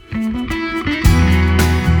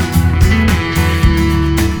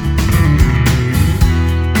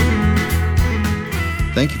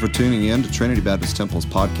Thank you for tuning in to Trinity Baptist Temple's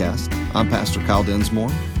podcast. I'm Pastor Kyle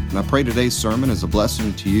Densmore, and I pray today's sermon is a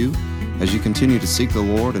blessing to you as you continue to seek the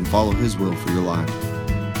Lord and follow His will for your life.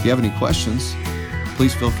 If you have any questions,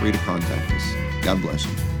 please feel free to contact us. God bless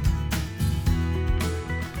you.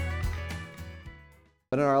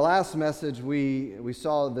 But in our last message, we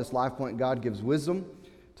saw this life point: God gives wisdom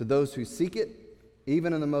to those who seek it,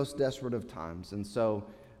 even in the most desperate of times. And so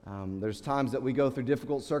there's times that we go through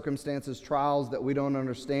difficult circumstances, trials that we don't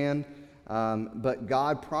understand, but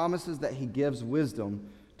God promises that He gives wisdom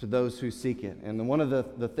to those who seek it. And one of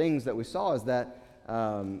the things that we saw is that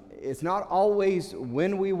it's not always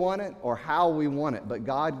when we want it or how we want it, but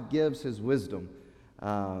God gives His wisdom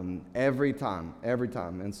every time.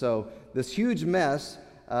 And so this huge mess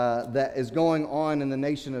that is going on in the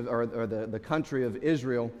nation of, or the country of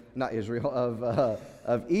Israel, not Israel,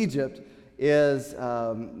 of Egypt, is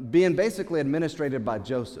being basically administrated by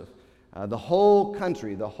Joseph. The whole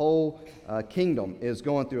country, the whole kingdom is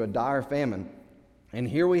going through a dire famine. And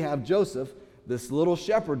here we have Joseph, this little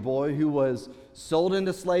shepherd boy who was sold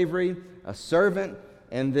into slavery, a servant,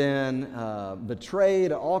 and then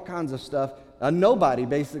betrayed, all kinds of stuff. A nobody,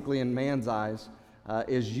 basically, in man's eyes,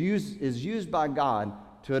 is used by God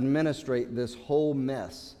to administrate this whole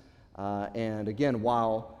mess. And again,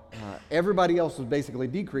 while everybody else was basically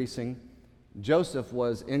decreasing, Joseph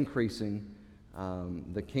was increasing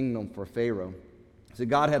the kingdom for Pharaoh. So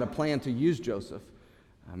God had a plan to use Joseph.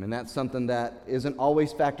 And that's something that isn't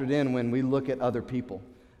always factored in when we look at other people.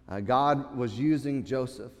 God was using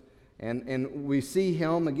Joseph. And we see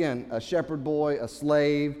him, again, a shepherd boy, a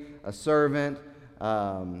slave, a servant,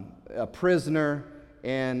 a prisoner,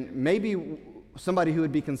 and maybe somebody who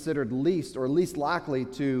would be considered least likely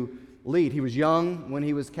to lead. He was young when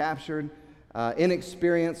he was captured,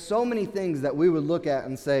 inexperienced, so many things that we would look at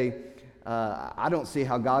and say, I don't see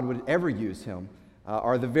how God would ever use him,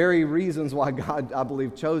 are the very reasons why God, I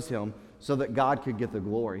believe, chose him, so that God could get the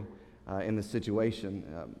glory in the situation.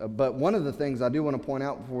 But one of the things I do want to point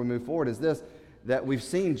out before we move forward is this, that we've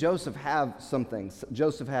seen Joseph have some things.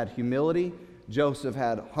 Joseph had humility. Joseph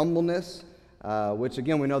had humbleness, which,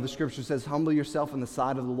 again, we know the Scripture says, humble yourself in the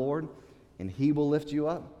sight of the Lord, and He will lift you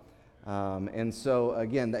up. And so,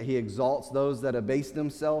 again, that He exalts those that abase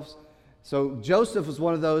themselves. So Joseph was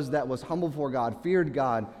one of those that was humble before God, feared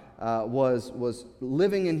God, was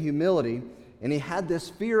living in humility, and he had this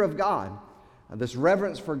fear of God, this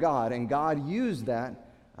reverence for God, and God used that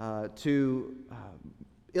to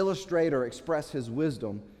illustrate or express His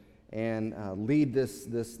wisdom and lead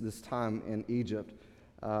this time in Egypt.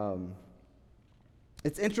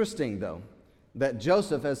 It's interesting, though, that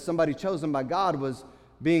Joseph, as somebody chosen by God, was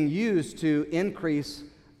being used to increase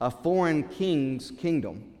a foreign king's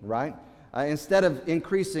kingdom, right? Instead of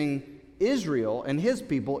increasing Israel and his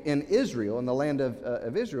people in Israel, in the land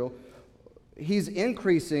of Israel, he's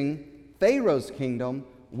increasing Pharaoh's kingdom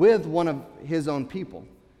with one of his own people.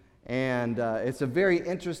 And it's a very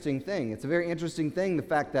interesting thing. It's a very interesting thing, the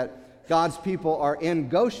fact that God's people are in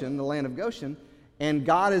Goshen, the land of Goshen, and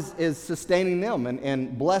God is sustaining them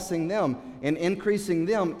and blessing them and increasing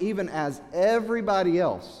them, even as everybody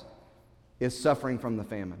else is suffering from the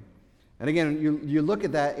famine. And again, you look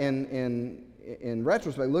at that in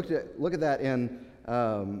retrospect, look at that in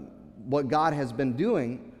what God has been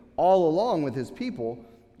doing all along with His people.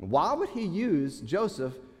 Why would He use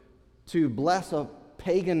Joseph to bless a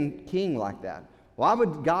pagan king like that? Why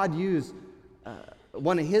would God use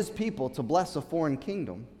one of His people to bless a foreign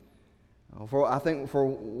kingdom? I think for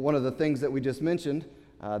one of the things that we just mentioned,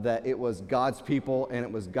 that it was God's people and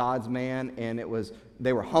it was God's man, and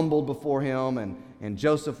they were humbled before Him, and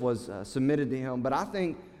Joseph was submitted to Him. But I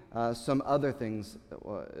think some other things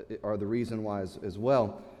are the reason why as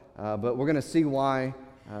well. But we're going to see why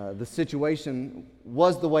the situation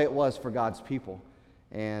was the way it was for God's people.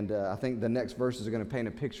 And I think the next verses are going to paint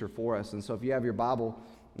a picture for us. And so if you have your Bible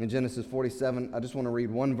in Genesis 47, I just want to read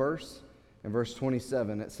one verse. In verse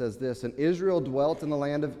 27, it says this: And Israel dwelt in the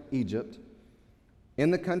land of Egypt, in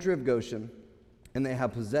the country of Goshen, and they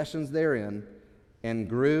had possessions therein, and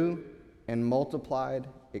grew and multiplied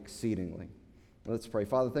exceedingly. Let's pray.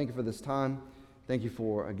 Father, thank You for this time. Thank You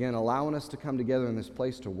for, again, allowing us to come together in this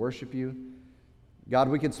place to worship You. God,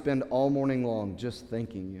 we could spend all morning long just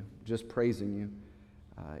thanking You, just praising You.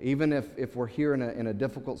 Even if we're here in a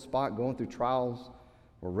difficult spot, going through trials,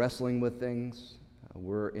 we're wrestling with things,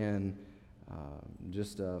 we're in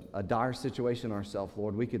just a dire situation ourselves,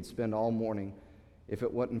 Lord, we could spend all morning if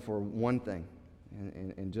it wasn't for one thing,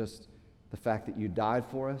 and just the fact that You died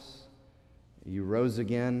for us, You rose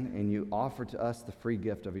again, and You offer to us the free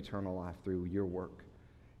gift of eternal life through Your work.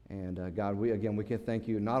 And God, we can thank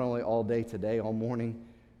You not only all day today, all morning,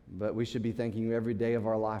 but we should be thanking you every day of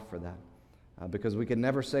our life for that, because we could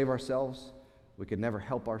never save ourselves, we could never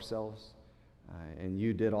help ourselves, and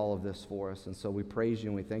you did all of this for us. And so we praise you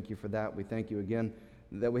and we thank you for that. We thank you again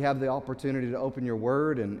that we have the opportunity to open your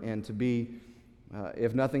word and to be,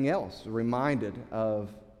 if nothing else, reminded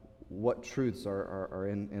of what truths are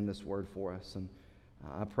in this word for us. And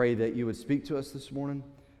I pray that you would speak to us this morning,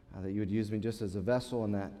 that you would use me just as a vessel,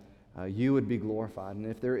 and that you would be glorified. And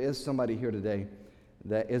if there is somebody here today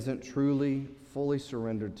that isn't truly, fully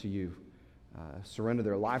surrendered to you, surrender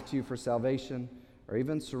their life to you for salvation, or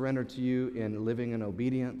even surrender to you in living in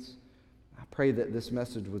obedience, I pray that this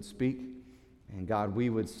message would speak, and God, we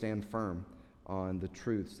would stand firm on the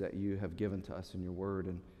truths that you have given to us in your word,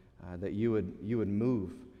 and that you would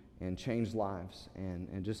move and change lives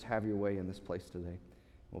and just have your way in this place today.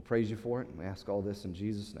 We'll praise you for it, and we ask all this in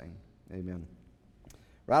Jesus' name. Amen.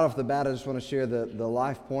 Right off the bat, I just want to share the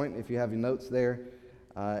life point, if you have your notes there.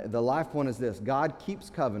 The life point is this: God keeps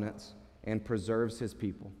covenants and preserves his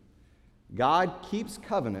people. God keeps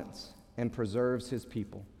covenants and preserves his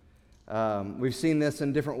people. We've seen this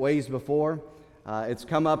in different ways before. It's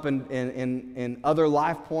come up in other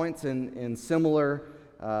life points in similar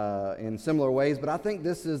ways, but I think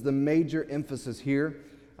this is the major emphasis here.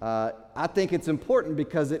 I think it's important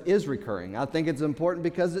because it is recurring. I think it's important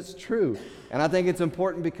because it's true. And I think it's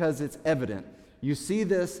important because it's evident. You see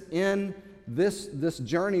this in this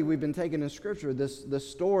journey we've been taking in Scripture, this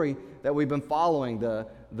story that we've been following,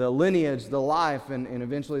 the lineage, the life, and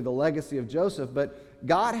eventually the legacy of Joseph. But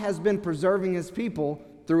God has been preserving his people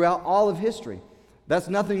throughout all of history. That's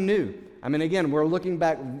nothing new. I mean, again, we're looking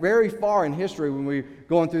back very far in history when we're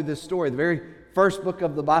going through this story, the very first book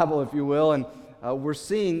of the Bible, if you will, and we're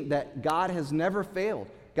seeing that God has never failed.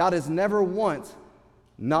 God has never once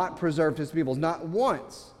not preserved his people, not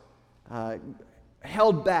once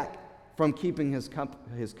held back from keeping his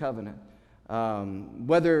covenant.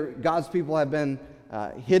 Whether God's people have been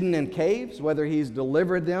hidden in caves, whether he's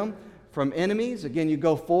delivered them from enemies. Again, you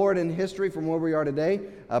go forward in history from where we are today,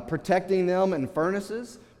 protecting them in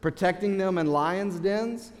furnaces, protecting them in lions'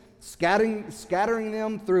 dens, scattering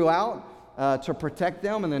them throughout to protect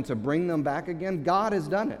them and then to bring them back again. God has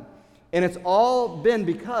done it. And it's all been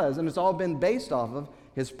because, and it's all been based off of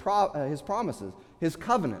his promises, his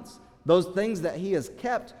covenants, those things that he has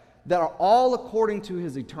kept that are all according to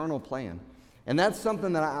his eternal plan. And that's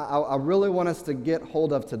something that I really want us to get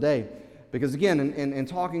hold of today. Because again, in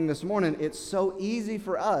talking this morning, it's so easy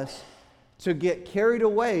for us to get carried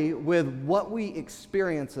away with what we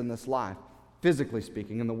experience in this life, physically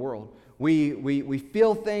speaking, in the world. We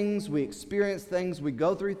feel things, we experience things, we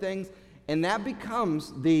go through things, and that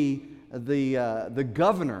becomes the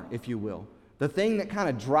governor, if you will, the thing that kind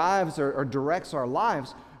of drives or directs our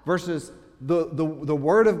lives versus the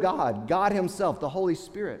Word of God, God himself, the Holy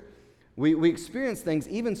Spirit. We experience things,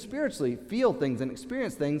 even spiritually, feel things and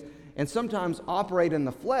experience things, and sometimes operate in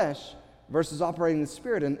the flesh versus operating in the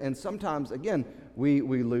Spirit. And sometimes, again, we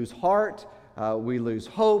lose heart, we lose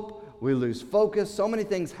hope, we lose focus. So many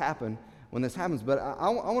things happen when this happens. But I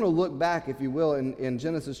want to look back, if you will, in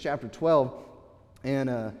Genesis chapter 12. And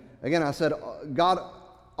again, I said, God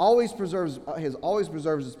always preserves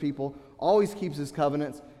his people, always keeps his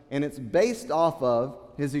covenants, and it's based off of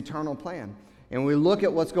his eternal plan. And we look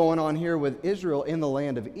at what's going on here with Israel in the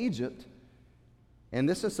land of Egypt, and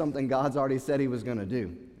this is something God's already said he was going to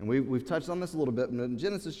do. And we've touched on this a little bit. In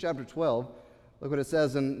Genesis chapter 12, look what it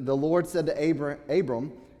says. And the Lord said to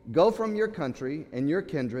Abram, "Go from your country and your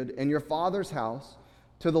kindred and your father's house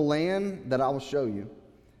to the land that I will show you."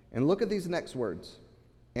 And look at these next words.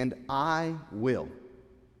 "And I will."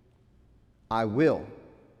 I will.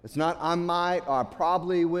 It's not I might or I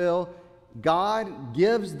probably will. God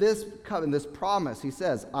gives this covenant, this promise. He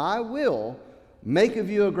says, "I will make of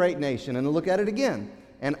you a great nation." And look at it again.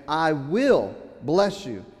 "And I will bless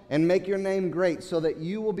you and make your name great so that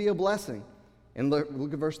you will be a blessing." And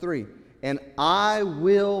look at verse 3. "And I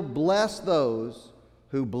will bless those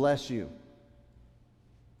who bless you.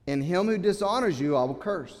 And him who dishonors you I will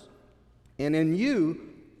curse. And in you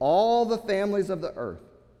all the families of the earth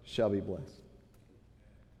shall be blessed."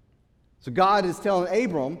 So God is telling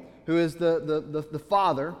Abram, who is the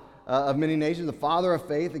father of many nations, the father of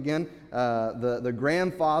faith, again, the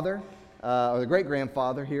grandfather, or the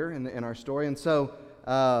great-grandfather here in our story. And so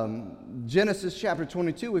Genesis chapter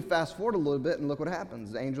 22, we fast forward a little bit and look what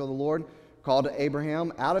happens. The angel of the Lord called to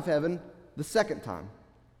Abraham out of heaven the second time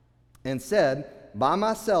and said, "By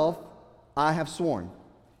myself I have sworn."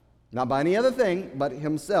 Not by any other thing, but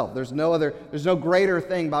himself. There's no greater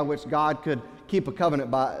thing by which God could keep a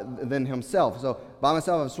covenant than himself. So, "By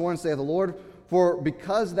myself I have sworn, saith the Lord, for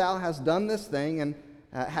because thou hast done this thing, and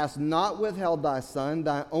hast not withheld thy son,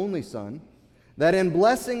 thy only son, that in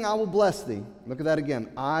blessing I will bless thee. Look at that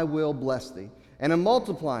again. I will bless thee. And in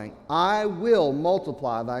multiplying, I will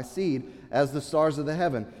multiply thy seed as the stars of the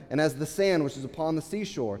heaven, and as the sand which is upon the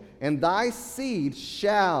seashore. And thy seed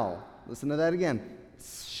shall, listen to that again,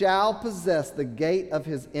 shall possess the gate of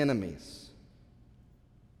his enemies.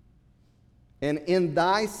 And in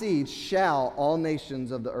thy seed shall all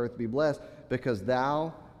nations of the earth be blessed, because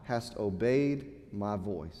thou hast obeyed my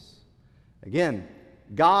voice. Again,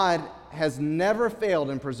 God has never failed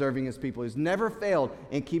in preserving his people. He's never failed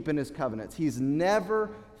in keeping his covenants. He's never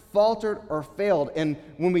faltered or failed. And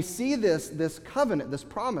when we see this covenant, this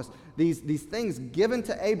promise, these things given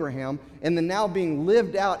to Abraham and then now being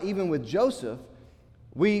lived out even with Joseph,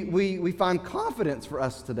 we find confidence for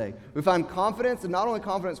us today. We find confidence, and not only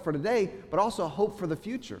confidence for today, but also hope for the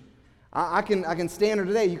future. I can stand here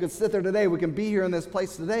today. You can sit there today. We can be here in this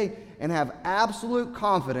place today and have absolute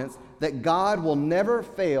confidence that God will never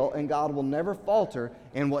fail and God will never falter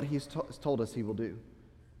in what he's told us he will do.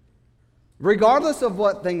 Regardless of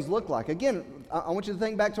what things look like. Again, I want you to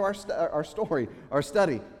think back to our story, our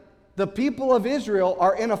study. The people of Israel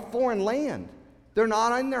are in a foreign land. They're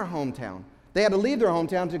not in their hometown. They had to leave their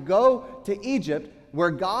hometown to go to Egypt, where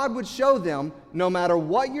God would show them, no matter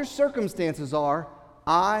what your circumstances are,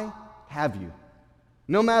 I have you.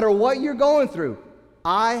 No matter what you're going through,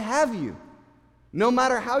 I have you. No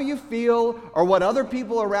matter how you feel or what other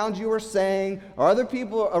people around you are saying or other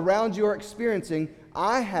people around you are experiencing,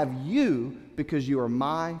 I have you because you are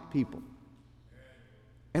my people.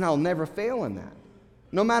 And I'll never fail in that.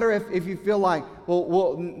 No matter if you feel like,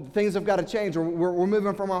 well, things have got to change or we're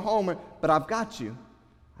moving from our home, but I've got you.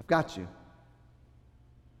 I've got you.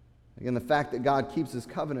 Again, the fact that God keeps his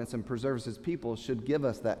covenants and preserves his people should give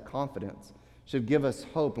us that confidence, should give us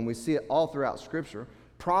hope. And we see it all throughout Scripture.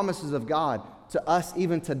 Promises of God to us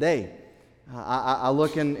even today. I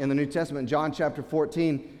look in the New Testament, John chapter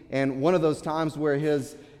 14, and one of those times where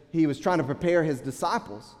he was trying to prepare his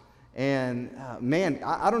disciples. And man,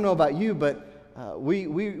 I don't know about you, but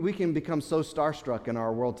we can become so starstruck in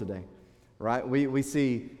our world today, right? We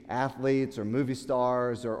see athletes or movie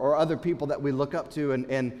stars or other people that we look up to,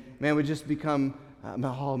 and man, we just become,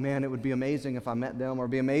 oh man, it would be amazing if I met them, or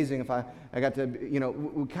it'd be amazing if I got to,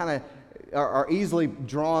 we kind of are easily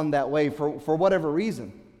drawn that way for whatever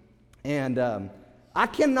reason. And I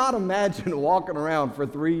cannot imagine walking around for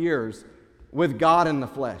 3 years with God in the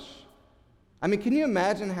flesh. I mean, can you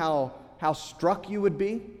imagine how struck you would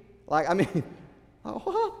be? Like, I mean,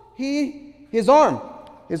 his arm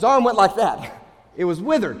went like that. It was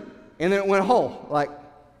withered, and then it went whole. Like,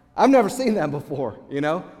 I've never seen that before,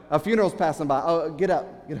 A funeral's passing by. Oh, get up.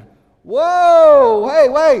 Whoa, hey,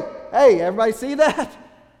 wait. Hey, everybody see that?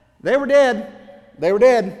 They were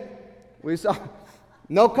dead. We saw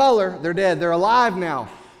no color. They're dead. They're alive now.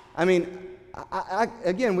 I mean,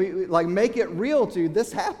 again, we like make it real to you.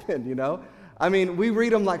 This happened, I mean, we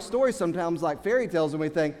read them like stories sometimes, like fairy tales, and we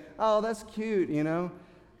think, oh, that's cute,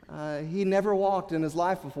 He never walked in his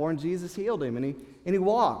life before, and Jesus healed him, and he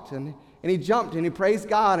walked, and he jumped, and he praised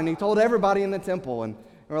God, and he told everybody in the temple, and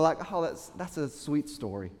we're like, oh, that's a sweet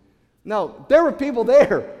story. No, there were people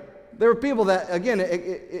there. There were people that, again,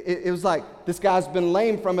 it was like, this guy's been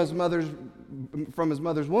lame from his mother's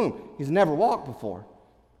womb. He's never walked before.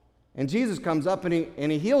 And Jesus comes up and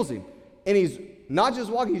he heals him. And he's not just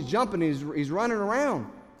walking, he's jumping, he's running around.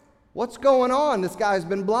 What's going on? This guy's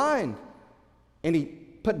been blind. And he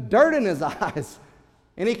put dirt in his eyes.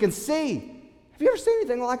 And he can see. Have you ever seen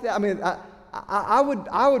anything like that? I mean,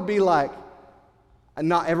 I would be like,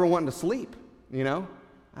 not ever wanting to sleep,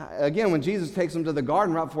 Again, when Jesus takes him to the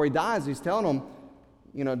garden right before he dies, he's telling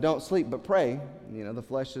him, don't sleep, but pray. The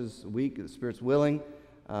flesh is weak, the spirit's willing.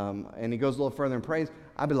 And he goes a little further and prays.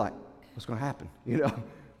 I'd be like, what's going to happen?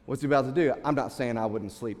 What's he about to do? I'm not saying I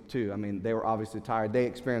wouldn't sleep too. I mean, they were obviously tired. They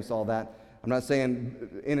experienced all that. I'm not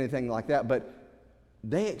saying anything like that, but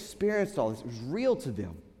they experienced all this. It was real to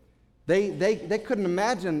them. They couldn't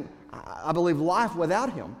imagine, I believe, life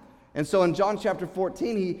without him. And so in John chapter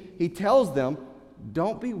 14, he tells them,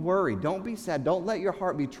 don't be worried. Don't be sad. Don't let your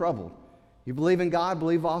heart be troubled. You believe in God,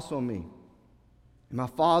 believe also in me. In my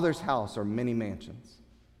Father's house are many mansions.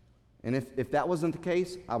 And if that wasn't the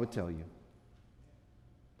case, I would tell you.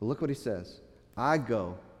 But look what he says. I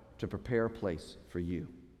go to prepare a place for you.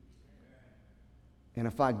 And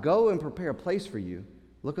if I go and prepare a place for you,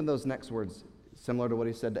 look at those next words, similar to what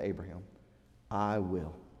he said to Abraham. I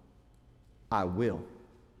will. I will.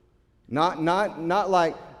 Not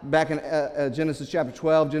like back in Genesis chapter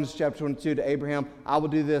 12, Genesis chapter 22 to Abraham, I will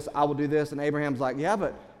do this, and Abraham's like, yeah,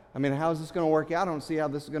 but I mean, how is this going to work out? I don't see how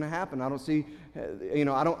this is going to happen. I don't see, I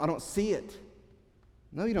don't see it.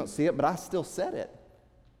 No, you don't see it, but I still said it.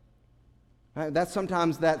 Right?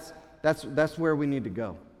 That's where we need to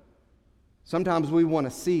go. Sometimes we want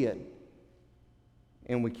to see it,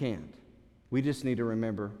 and we can't. We just need to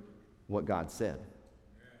remember what God said.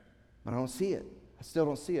 But I don't see it. I still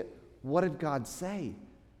don't see it. What did God say?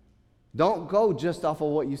 Don't go just off of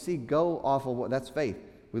what you see. Go off of that's faith.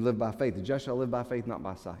 We live by faith. The just shall live by faith, not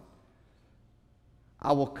by sight.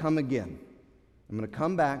 I will come again. I'm going to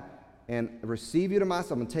come back and receive you to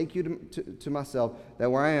myself. I'm going to take you to myself,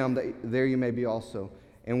 that where I am, that there you may be also.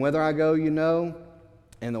 And whither I go, you know,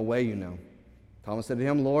 and the way you know. Thomas said to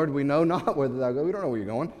him, Lord, we know not whither thou goest. We don't know where you're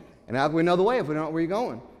going. And how can we know the way if we don't know where you're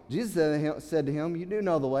going? Jesus said to him, you do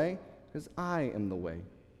know the way, because I am the way,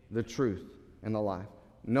 the truth, and the life.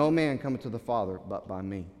 No man cometh to the Father but by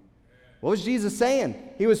me. What was Jesus saying?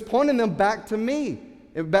 He was pointing them back to me,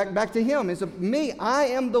 back to him. He said, me, I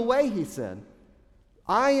am the way, he said.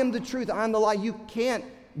 I am the truth, I am the light. You can't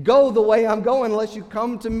go the way I'm going unless you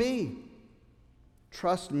come to me.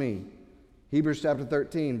 Trust me. Hebrews chapter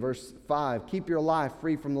 13, verse 5, keep your life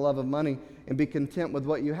free from the love of money and be content with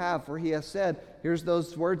what you have, for he has said, here's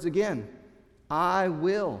those words again, I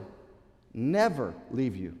will never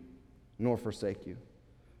leave you nor forsake you.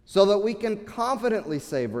 So that we can confidently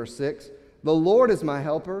say, verse 6, the Lord is my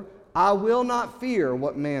helper, I will not fear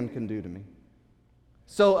what man can do to me.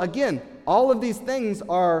 So again, all of these things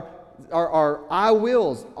are I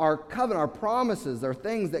wills, our covenant, our promises, they're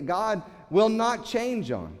things that God will not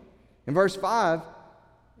change on. In verse 5,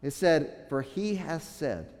 it said, for he has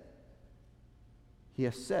said. He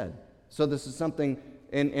has said. So this is something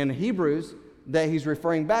in Hebrews that he's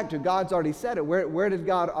referring back to. God's already said it. Where did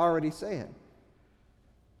God already say it?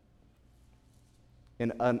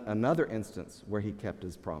 In another instance where he kept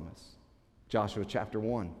his promise. Joshua chapter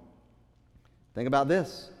 1. Think about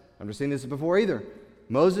this. I've never seen this before either.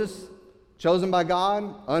 Moses, chosen by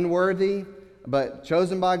God, unworthy, but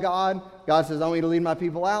chosen by God. God says, I want you to lead my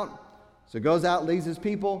people out. So he goes out, leads his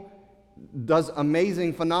people, does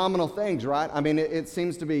amazing, phenomenal things, right? I mean, it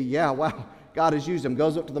seems to be, yeah, wow, God has used him.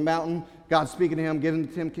 Goes up to the mountain, God's speaking to him, giving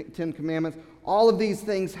him the 10 commandments. All of these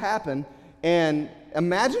things happen, and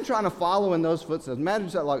imagine trying to follow in those footsteps.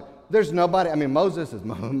 Imagine like, there's nobody. I mean, Moses is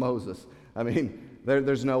Moses. I mean,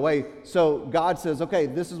 there's no way. So God says, okay,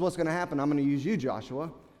 this is what's going to happen. I'm going to use you, Joshua.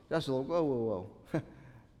 Joshua, whoa.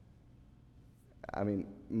 I mean,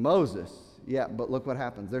 Moses, yeah, but look what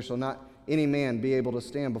happens. There shall not any man be able to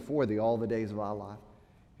stand before thee all the days of thy life.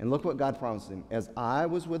 And look what God promised him. As I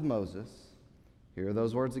was with Moses, here are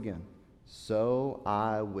those words again, so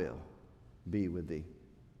I will be with thee.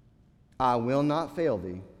 I will not fail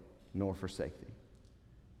thee, nor forsake thee.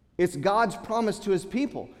 It's God's promise to his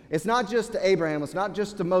people. It's not just to Abraham, it's not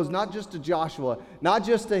just to Moses, not just to Joshua, not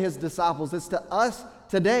just to his disciples, it's to us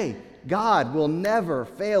today. God will never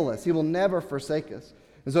fail us. He will never forsake us.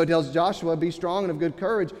 And so he tells Joshua, be strong and of good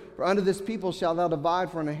courage, for unto this people shalt thou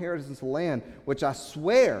divide for an inheritance the land, which I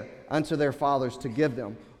swear unto their fathers to give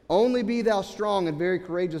them. Only be thou strong and very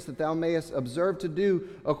courageous, that thou mayest observe to do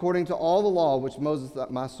according to all the law which Moses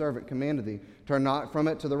my servant commanded thee. Turn not from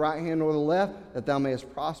it to the right hand or the left, that thou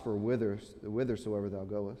mayest prosper whithersoever thou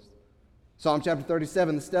goest. Psalm chapter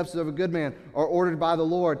 37, the steps of a good man are ordered by the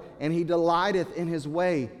Lord, and he delighteth in his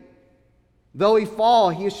way. Though he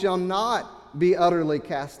fall, he shall not be utterly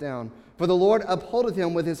cast down. For the Lord upholdeth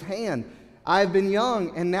him with his hand. I have been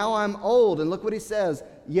young, and now I am old. And look what he says.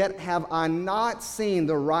 Yet have I not seen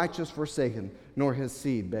the righteous forsaken, nor his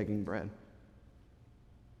seed begging bread.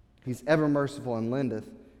 He's ever merciful and lendeth,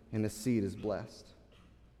 and his seed is blessed.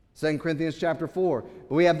 2 Corinthians chapter 4.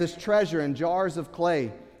 But we have this treasure in jars of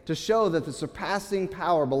clay to show that the surpassing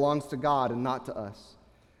power belongs to God and not to us.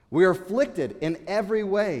 We are afflicted in every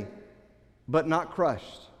way, but not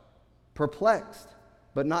crushed. Perplexed,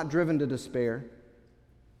 but not driven to despair.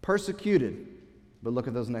 Persecuted, but look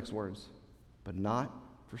at those next words, but not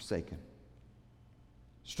forsaken.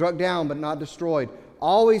 Struck down, but not destroyed.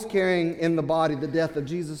 Always carrying in the body the death of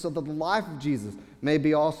Jesus, so that the life of Jesus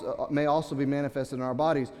may also be manifested in our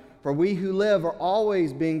bodies. For we who live are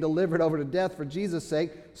always being delivered over to death for Jesus'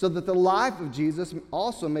 sake, so that the life of Jesus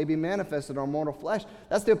also may be manifested in our mortal flesh.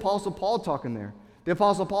 That's the Apostle Paul talking there. The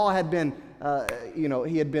Apostle Paul had been,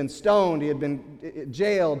 he had been stoned, he had been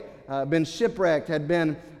jailed, been shipwrecked, had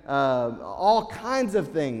been all kinds of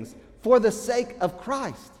things for the sake of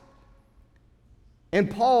Christ. And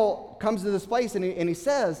Paul comes to this place and he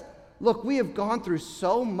says, look, we have gone through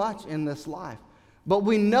so much in this life. But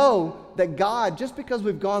we know that God, just because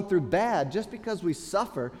we've gone through bad, just because we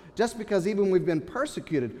suffer, just because even we've been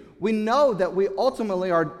persecuted, we know that we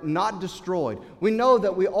ultimately are not destroyed. We know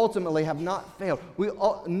that we ultimately have not failed. We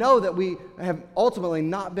know that we have ultimately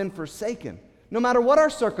not been forsaken, no matter what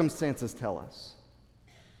our circumstances tell us,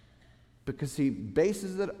 because he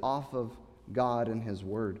bases it off of God and his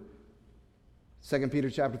word. 2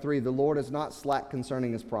 Peter chapter 3, the Lord is not slack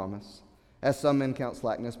concerning his promise, as some men count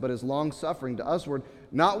slackness, but is long-suffering to usward,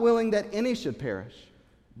 not willing that any should perish,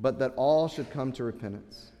 but that all should come to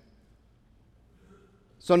repentance.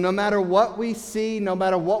 So no matter what we see, no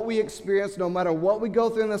matter what we experience, no matter what we go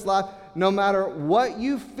through in this life, no matter what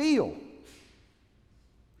you feel,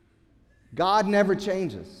 God never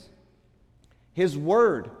changes. His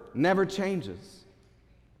word never changes.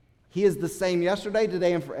 He is the same yesterday,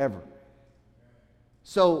 today, and forever.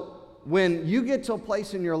 So when you get to a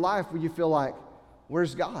place in your life where you feel like,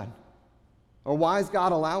 where's God? Or why is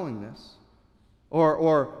God allowing this?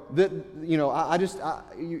 You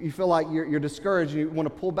feel like you're discouraged, you want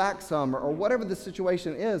to pull back some, or whatever the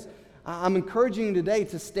situation is, I'm encouraging you today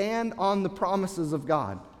to stand on the promises of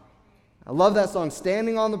God. I love that song,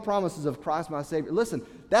 Standing on the Promises of Christ my Savior. Listen,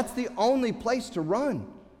 that's the only place to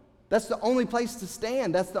run. That's the only place to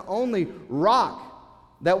stand. That's the only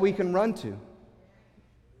rock that we can run to.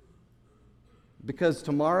 Because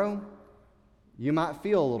tomorrow, you might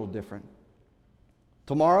feel a little different.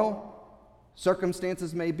 Tomorrow,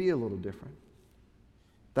 circumstances may be a little different.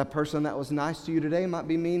 That person that was nice to you today might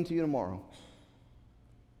be mean to you tomorrow.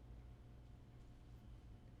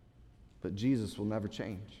 But Jesus will never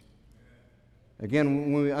change.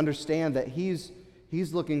 Again, when we understand that He's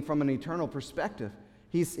looking from an eternal perspective,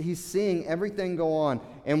 He's seeing everything go on,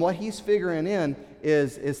 and what He's figuring in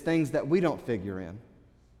is things that we don't figure in.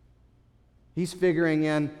 He's figuring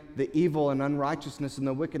in the evil and unrighteousness and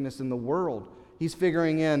the wickedness in the world. He's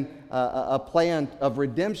figuring in a plan of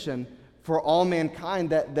redemption for all mankind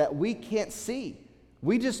that we can't see.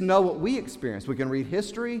 We just know what we experience. We can read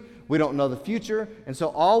history. We don't know the future. And so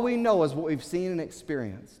all we know is what we've seen and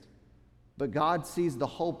experienced. But God sees the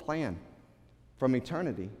whole plan from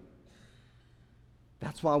eternity.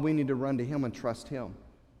 That's why we need to run to Him and trust Him.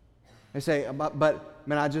 They say, but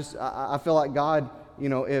man, I feel like God,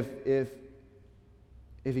 if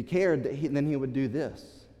He cared, then He would do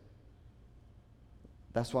this.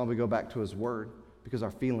 That's why we go back to His Word, because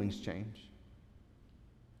our feelings change.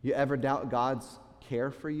 You ever doubt God's care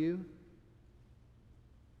for you?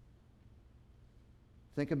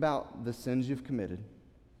 Think about the sins you've committed,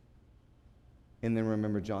 and then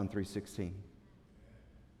remember John 3:16.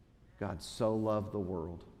 God so loved the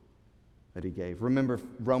world that He gave. Remember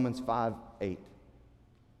Romans 5:8.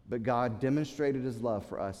 But God demonstrated His love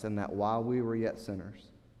for us in that while we were yet sinners,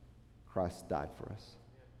 Christ died for us.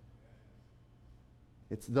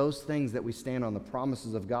 It's those things that we stand on, the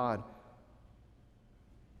promises of God.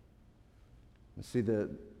 And see, the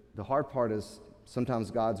hard part is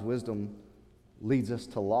sometimes God's wisdom leads us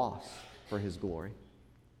to loss for His glory,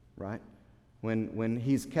 right? When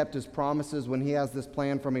He's kept His promises, when He has this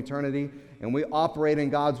plan from eternity, and we operate in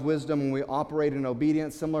God's wisdom, and we operate in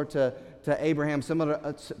obedience, similar to Abraham,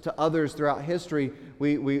 similar to others throughout history,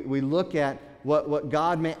 we look at what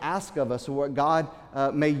God may ask of us, or what God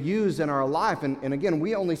may use in our life. And again,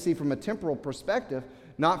 we only see from a temporal perspective,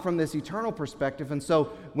 not from this eternal perspective. And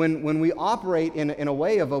so when we operate in a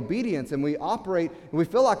way of obedience, and we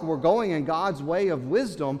feel like we're going in God's way of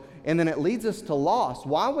wisdom, and then it leads us to loss.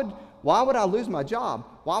 Why would I lose my job?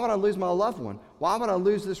 Why would I lose my loved one? Why would I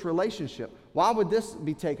lose this relationship? Why would this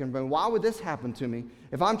be taken from me? Why would this happen to me?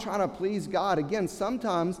 If I'm trying to please God, again,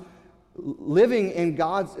 sometimes living in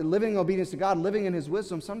obedience to God, living in His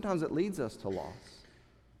wisdom, sometimes it leads us to loss.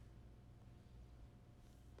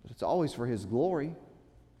 But it's always for His glory.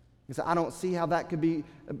 Because I don't see how that could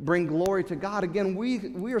bring glory to God. Again,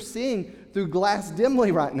 we are seeing through glass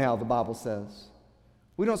dimly right now, the Bible says.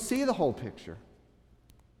 We don't see the whole picture.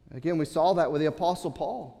 Again, we saw that with the Apostle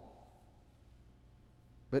Paul.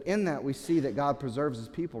 But in that, we see that God preserves His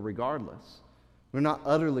people regardless. We're not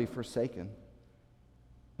utterly forsaken.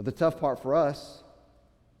 But the tough part for us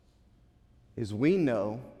is we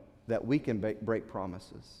know that we can break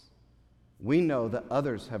promises. We know that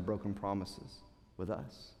others have broken promises with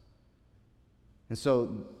us. And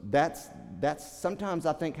so that's sometimes,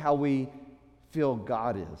 I think, how we feel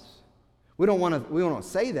God is. We don't want to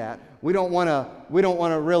say that. We don't want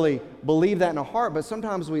to really believe that in our heart, but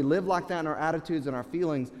sometimes we live like that, and our attitudes and our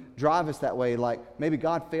feelings drive us that way, like maybe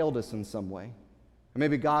God failed us in some way. Or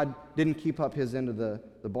maybe God didn't keep up His end of the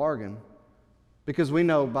bargain. Because we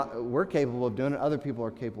know we're capable of doing it, other people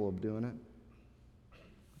are capable of doing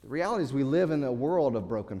it. The reality is we live in a world of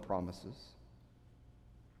broken promises.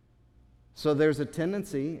 So there's a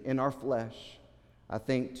tendency in our flesh, I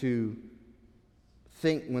think, to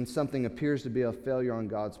think when something appears to be a failure on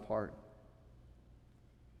God's part,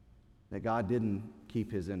 that God didn't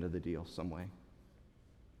keep his end of the deal some way.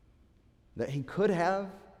 That he could have,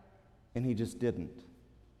 and he just didn't.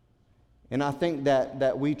 And I think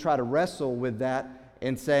that we try to wrestle with that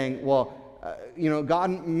and saying, well, God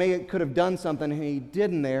could have done something and he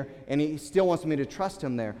didn't there, and he still wants me to trust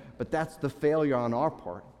him there. But that's the failure on our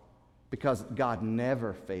part, because God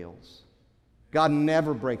never fails. God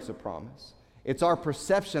never breaks a promise. It's our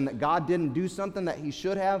perception that God didn't do something that he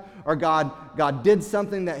should have, or God did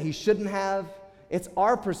something that he shouldn't have. It's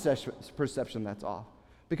our perception that's off.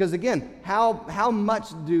 Because again, how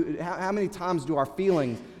many times do our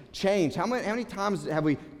feelings change? How many times have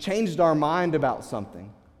we changed our mind about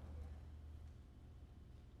something?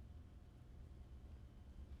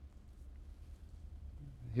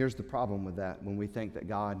 Here's the problem with that when we think that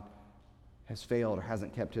God has failed or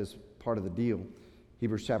hasn't kept his part of the deal.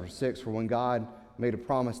 Hebrews chapter 6, for when God made a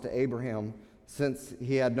promise to Abraham, since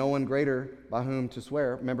he had no one greater by whom to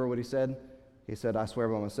swear, remember what he said? He said, I swear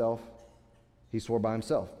by myself. He swore by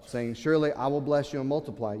himself, saying, surely I will bless you and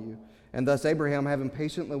multiply you. And thus Abraham, having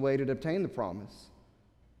patiently waited, obtained the promise.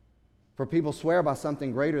 For people swear by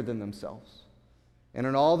something greater than themselves. And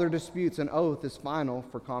in all their disputes, an oath is final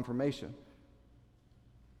for confirmation.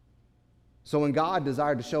 So when God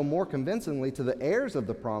desired to show more convincingly to the heirs of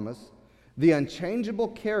the promise the unchangeable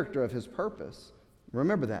character of his purpose,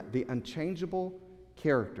 remember that, the unchangeable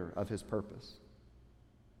character of his purpose,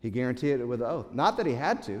 he guaranteed it with an oath. Not that he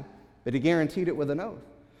had to, but he guaranteed it with an oath.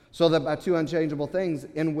 So that by two unchangeable things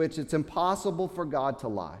in which it's impossible for God to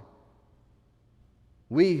lie,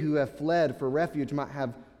 we who have fled for refuge might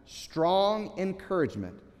have strong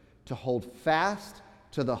encouragement to hold fast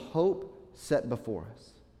to the hope set before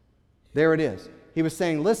us. There it is. He was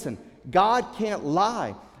saying, listen, God can't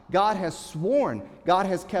lie. God has sworn. God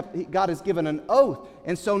has given an oath.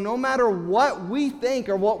 And so no matter what we think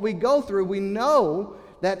or what we go through, we know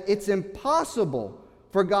that it's impossible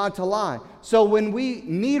for God to lie. So when we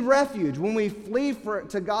need refuge, when we flee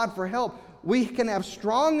to God for help, we can have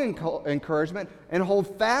strong encouragement and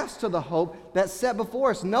hold fast to the hope that's set before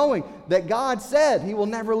us, knowing that God said he will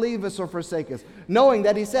never leave us or forsake us, knowing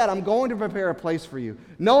that he said, I'm going to prepare a place for you,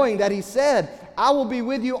 knowing that he said, I will be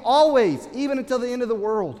with you always, even until the end of the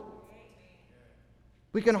world.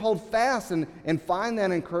 We can hold fast and find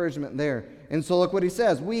that encouragement there. And so look what he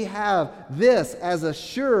says. We have this as a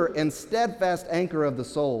sure and steadfast anchor of the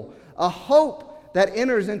soul, a hope that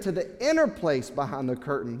enters into the inner place behind the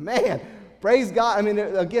curtain. Man, praise God. I mean,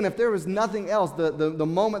 again, if there was nothing else, the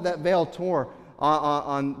moment that veil tore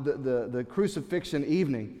on the crucifixion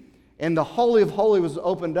evening, and the Holy of Holies was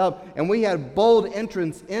opened up, and we had bold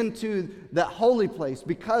entrance into that holy place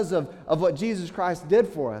because of what Jesus Christ did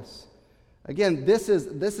for us. Again, this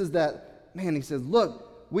is that, man, he says, look,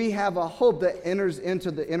 we have a hope that enters into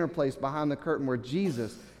the inner place behind the curtain where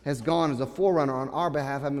Jesus has gone as a forerunner on our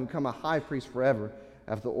behalf, having become a high priest forever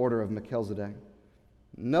after the order of Melchizedek.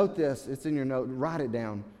 Note this. It's in your note. Write it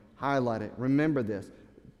down. Highlight it. Remember this.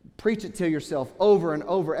 Preach it to yourself over and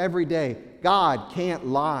over every day. God can't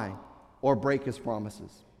lie or break his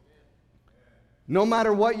promises. No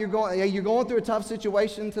matter what you're going through a tough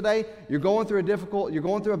situation today, you're going through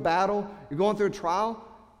a battle, you're going through a trial,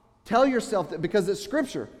 tell yourself that, because it's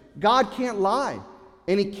Scripture, God can't lie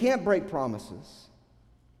and he can't break promises.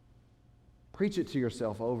 Preach it to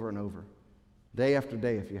yourself over and over, day after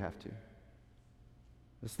day if you have to.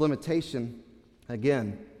 This limitation,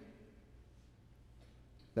 again,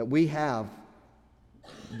 that we have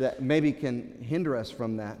that maybe can hinder us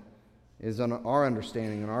from that is on our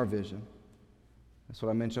understanding and our vision. That's what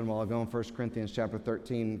I mentioned a while ago in 1 Corinthians chapter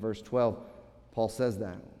 13, verse 12. Paul says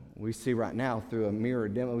that. We see right now through a mirror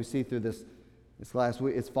dim. We see through this last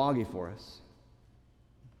week. It's foggy for us.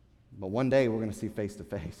 But one day we're going to see face to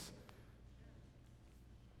face.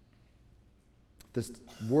 This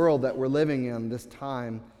world that we're living in, this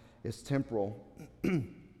time, is temporal.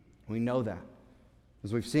 We know that.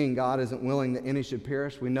 As we've seen, God isn't willing that any should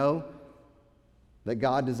perish. We know that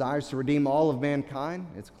God desires to redeem all of mankind.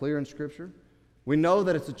 It's clear in Scripture. We know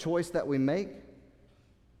that it's a choice that we make,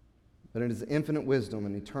 but it is infinite wisdom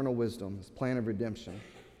and eternal wisdom, His plan of redemption.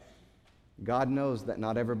 God knows that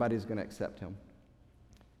not everybody's going to accept Him.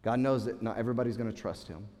 God knows that not everybody's going to trust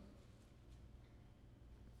Him.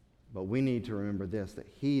 But we need to remember this, that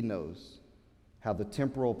He knows how the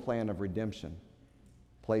temporal plan of redemption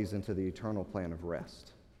plays into the eternal plan of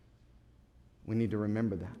rest. We need to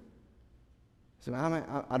remember that. So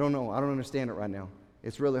I don't know. I don't understand it right now.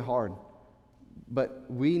 It's really hard. But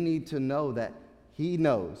we need to know that He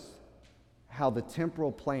knows how the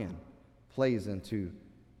temporal plan plays into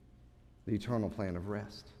the eternal plan of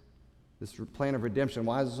rest. This plan of redemption.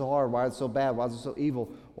 Why is it so hard? Why is it so bad? Why is it so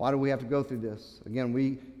evil? Why do we have to go through this? Again,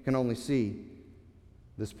 we can only see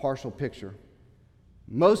this partial picture,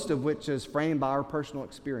 most of which is framed by our personal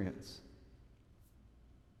experience.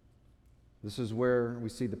 This is where we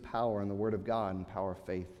see the power in the Word of God and power of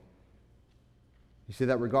faith. You see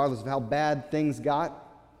that regardless of how bad things got,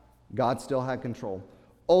 God still had control.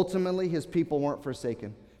 Ultimately, His people weren't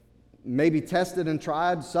forsaken. Maybe tested and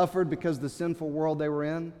tried, suffered because of the sinful world they were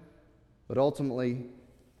in, but ultimately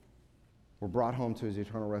were brought home to His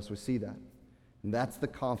eternal rest. We see that. And that's the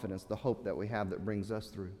confidence, the hope that we have that brings us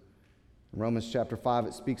through. In Romans chapter 5,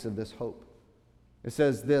 it speaks of this hope. It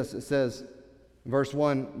says this, verse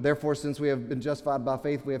 1, therefore, since we have been justified by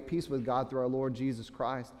faith, we have peace with God through our Lord Jesus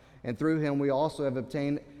Christ. And through Him we also have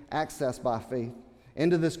obtained access by faith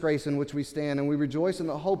into this grace in which we stand. And we rejoice in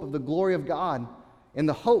the hope of the glory of God. In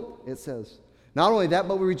the hope, it says. Not only that,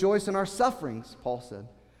 but we rejoice in our sufferings, Paul said.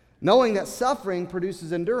 Knowing that suffering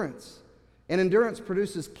produces endurance. And endurance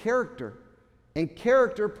produces character. And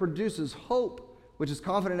character produces hope, which is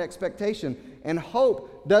confident expectation. And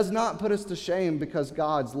hope does not put us to shame because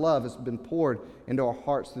God's love has been poured into our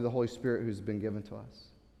hearts through the Holy Spirit who's been given to us.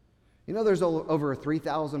 You know, there's over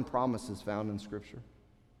 3,000 promises found in Scripture.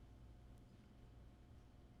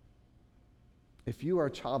 If you are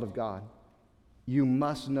a child of God, you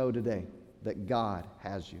must know today that God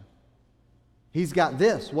has you. He's got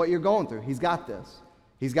this, what you're going through. He's got this.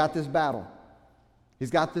 He's got this battle. He's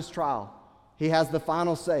got this trial. He has the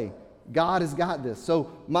final say. God has got this.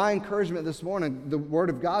 So my encouragement this morning, the Word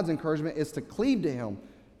of God's encouragement, is to cleave to Him,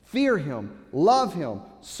 fear Him, love Him,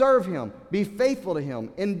 serve Him, be faithful to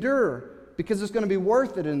Him, endure, because it's going to be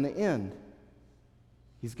worth it in the end.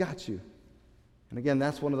 He's got you. And again,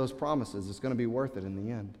 that's one of those promises. It's going to be worth it in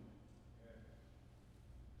the end.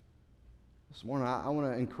 This morning, I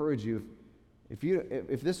want to encourage you,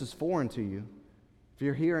 if this is foreign to you, if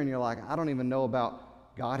you're here and you're like, I don't even know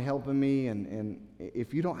about God helping me, and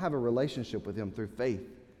if you don't have a relationship with Him through faith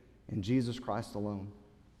in Jesus Christ alone,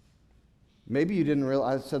 maybe you didn't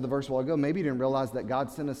realize, I said the verse a while ago, maybe you didn't realize that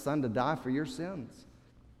God sent His Son to die for your sins.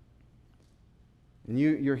 And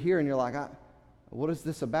you're here and you're like, what is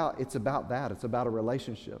this about? It's about that. It's about a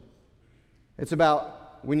relationship. It's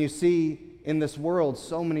about when you see in this world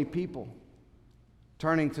so many people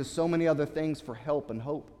turning to so many other things for help and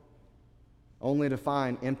hope, only to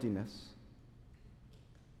find emptiness.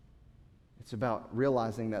 It's about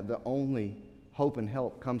realizing that the only hope and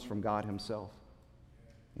help comes from God Himself.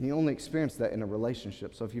 And you only experience that in a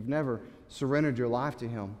relationship. So if you've never surrendered your life to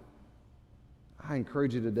Him, I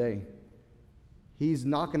encourage you today. He's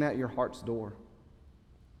knocking at your heart's door,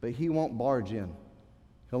 but He won't barge in.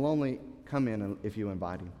 He'll only come in if you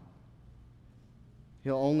invite Him.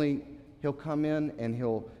 He'll come in and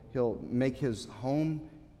he'll make His home,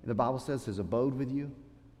 the Bible says, His abode with you.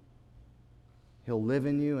 He'll live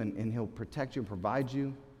in you and He'll protect you and provide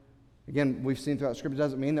you. Again, we've seen throughout Scripture, it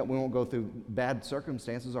doesn't mean that we won't go through bad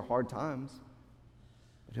circumstances or hard times,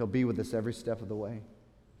 but He'll be with us every step of the way.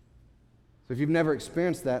 So if you've never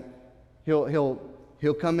experienced that, He'll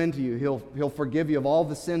come into you. He'll forgive you of all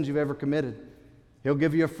the sins you've ever committed. He'll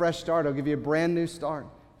give you a fresh start. He'll give you a brand new start.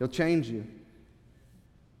 He'll change you.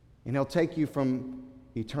 And He'll take you from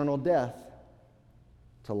eternal death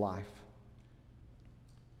to life.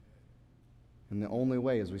 And the only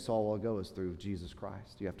way, as we saw a while ago, is through Jesus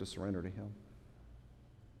Christ. You have to surrender to Him.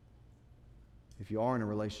 If you are in a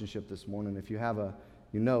relationship this morning, if you have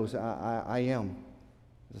I am.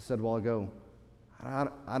 As I said a while ago, I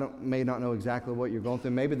may not know exactly what you're going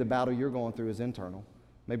through. Maybe the battle you're going through is internal.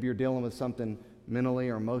 Maybe you're dealing with something mentally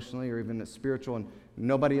or emotionally or even spiritual, and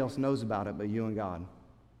nobody else knows about it but you and God.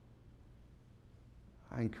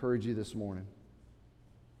 I encourage you this morning.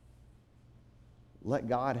 Let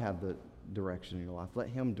God have the direction in your life. Let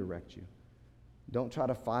Him direct you. Don't try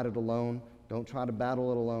to fight it alone. Don't try to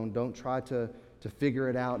battle it alone. Don't try to figure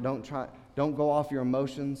it out. Don't go off your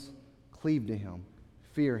emotions. Cleave to Him.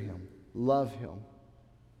 Fear Him. Love Him.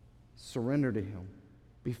 Surrender to Him.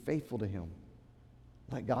 Be faithful to Him.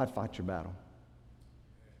 Let God fight your battle.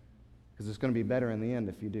 Because it's going to be better in the end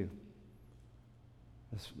if you do.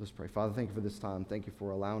 Let's pray. Father, thank You for this time. Thank You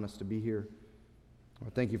for allowing us to be here.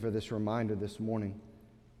 Lord, thank You for this reminder this morning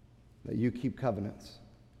that You keep covenants.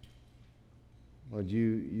 Lord,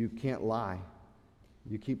 you can't lie.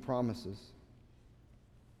 You keep promises.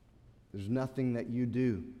 There's nothing that You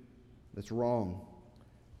do that's wrong.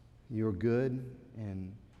 You're good,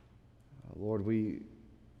 and Lord, we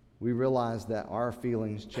We realize that our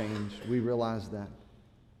feelings change. We realize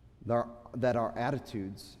that our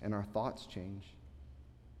attitudes and our thoughts change.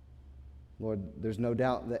 Lord, there's no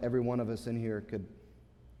doubt that every one of us in here could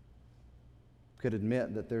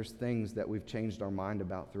admit that there's things that we've changed our mind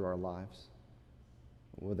about through our lives,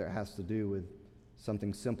 whether it has to do with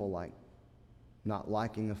something simple like not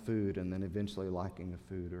liking a food and then eventually liking a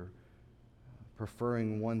food, or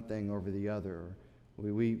preferring one thing over the other.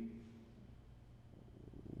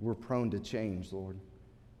 We're prone to change, Lord.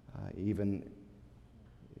 Even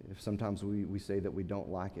if sometimes we say that we don't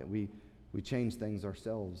like it, we change things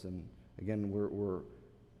ourselves. And again, we're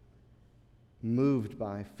moved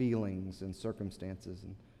by feelings and circumstances.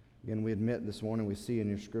 And again, we admit this morning, we see in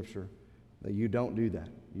your scripture that you don't do that.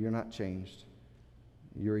 You're not changed.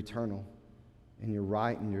 You're eternal, and you're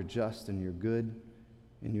right, and you're just, and you're good,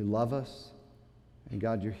 and you love us. And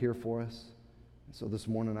God, you're here for us. And so this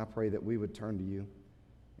morning I pray that we would turn to you,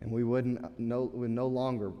 and we would no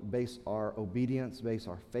longer base our obedience, base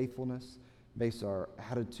our faithfulness, base our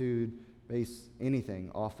attitude, base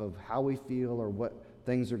anything off of how we feel or what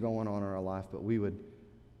things are going on in our life, but we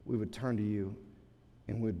would turn to you,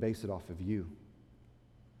 and we would base it off of you,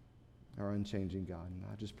 our unchanging God. And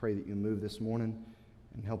I just pray that you move this morning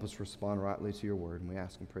and help us respond rightly to your word. And we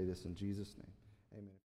ask and pray this in Jesus' name. Amen.